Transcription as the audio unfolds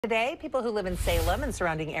Today, people who live in Salem and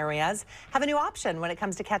surrounding areas have a new option when it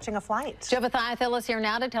comes to catching a flight. Joe Bathiathil is here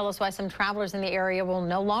now to tell us why some travelers in the area will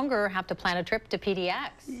no longer have to plan a trip to PDX.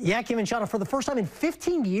 Yeah, Kim and Shauna, for the first time in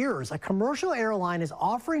 15 years, a commercial airline is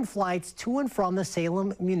offering flights to and from the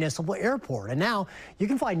Salem Municipal Airport. And now you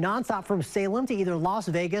can fly nonstop from Salem to either Las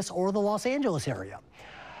Vegas or the Los Angeles area.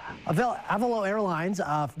 Avalo Airlines,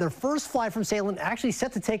 their first flight from Salem actually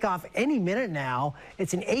set to take off any minute now.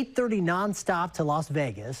 It's an 8:30 nonstop to Las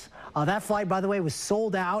Vegas. That flight, by the way, was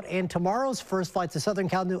sold out. And tomorrow's first flight to Southern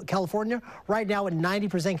California, right now at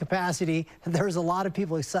 90% capacity. There's a lot of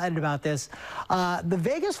people excited about this. The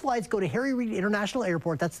Vegas flights go to Harry Reid International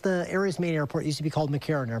Airport. That's the area's main airport. It used to be called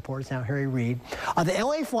McCarran Airport. It's now Harry Reid. The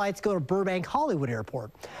LA flights go to Burbank Hollywood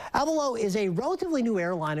Airport. Avalo is a relatively new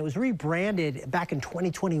airline. It was rebranded back in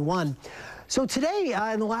 2021. So today,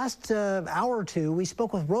 in the last hour or two, we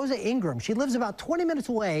spoke with Rosa Ingram. She lives about 20 minutes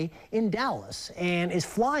away in Dallas and is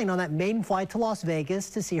flying on that maiden flight to Las Vegas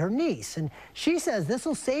to see her niece. And she says this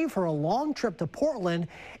will save her a long trip to Portland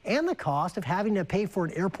and the cost of having to pay for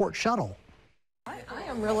an airport shuttle. I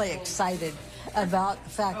am really excited about the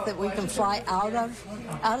fact that we can fly out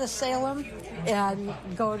of Salem and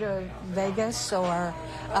go to Vegas or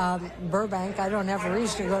Burbank. I don't have a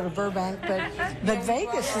reason to go to Burbank, but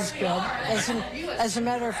Vegas is good. As a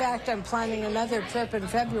matter of fact, I'm planning another trip in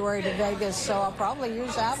February to Vegas, so I'll probably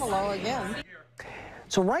use Avalo again.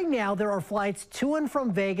 So right now there are flights to and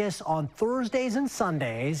from Vegas on Thursdays and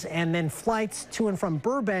Sundays, and then flights to and from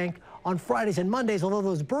Burbank on Fridays and Mondays, although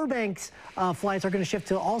those Burbank's flights are going to shift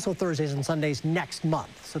to also Thursdays and Sundays next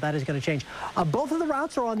month. So that is going to change. Both of the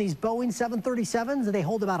routes are on these Boeing 737s, and they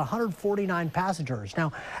hold about 149 passengers.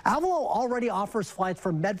 Now, Avalo already offers flights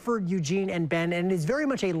from Medford, Eugene, and Bend, and it is very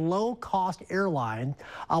much a low-cost airline.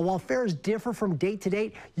 While fares differ from date to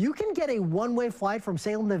date, you can get a one-way flight from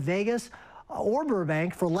Salem to Vegas or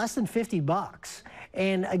Burbank for less than $50.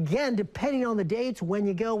 And again, depending on the dates, when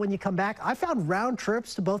you go, when you come back, I found round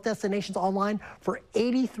trips to both destinations online for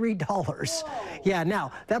 $83. Whoa. Yeah,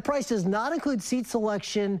 now, that price does not include seat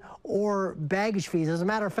selection or baggage fees. As a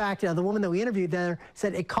matter of fact, the woman that we interviewed there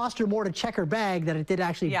said it cost her more to check her bag than it did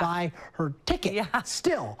actually buy her ticket. Yeah.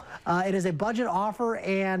 Still, it is a budget offer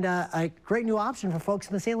and a great new option for folks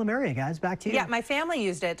in the Salem area, guys. Back to you. Yeah, my family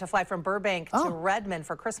used it to fly from Burbank to Redmond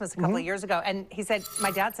for Christmas a couple of years ago. And he said, my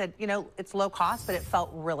dad said, you know, it's low cost, but it felt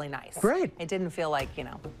really nice. Great. It didn't feel like, you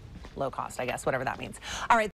know, low cost, I guess, whatever that means. All right.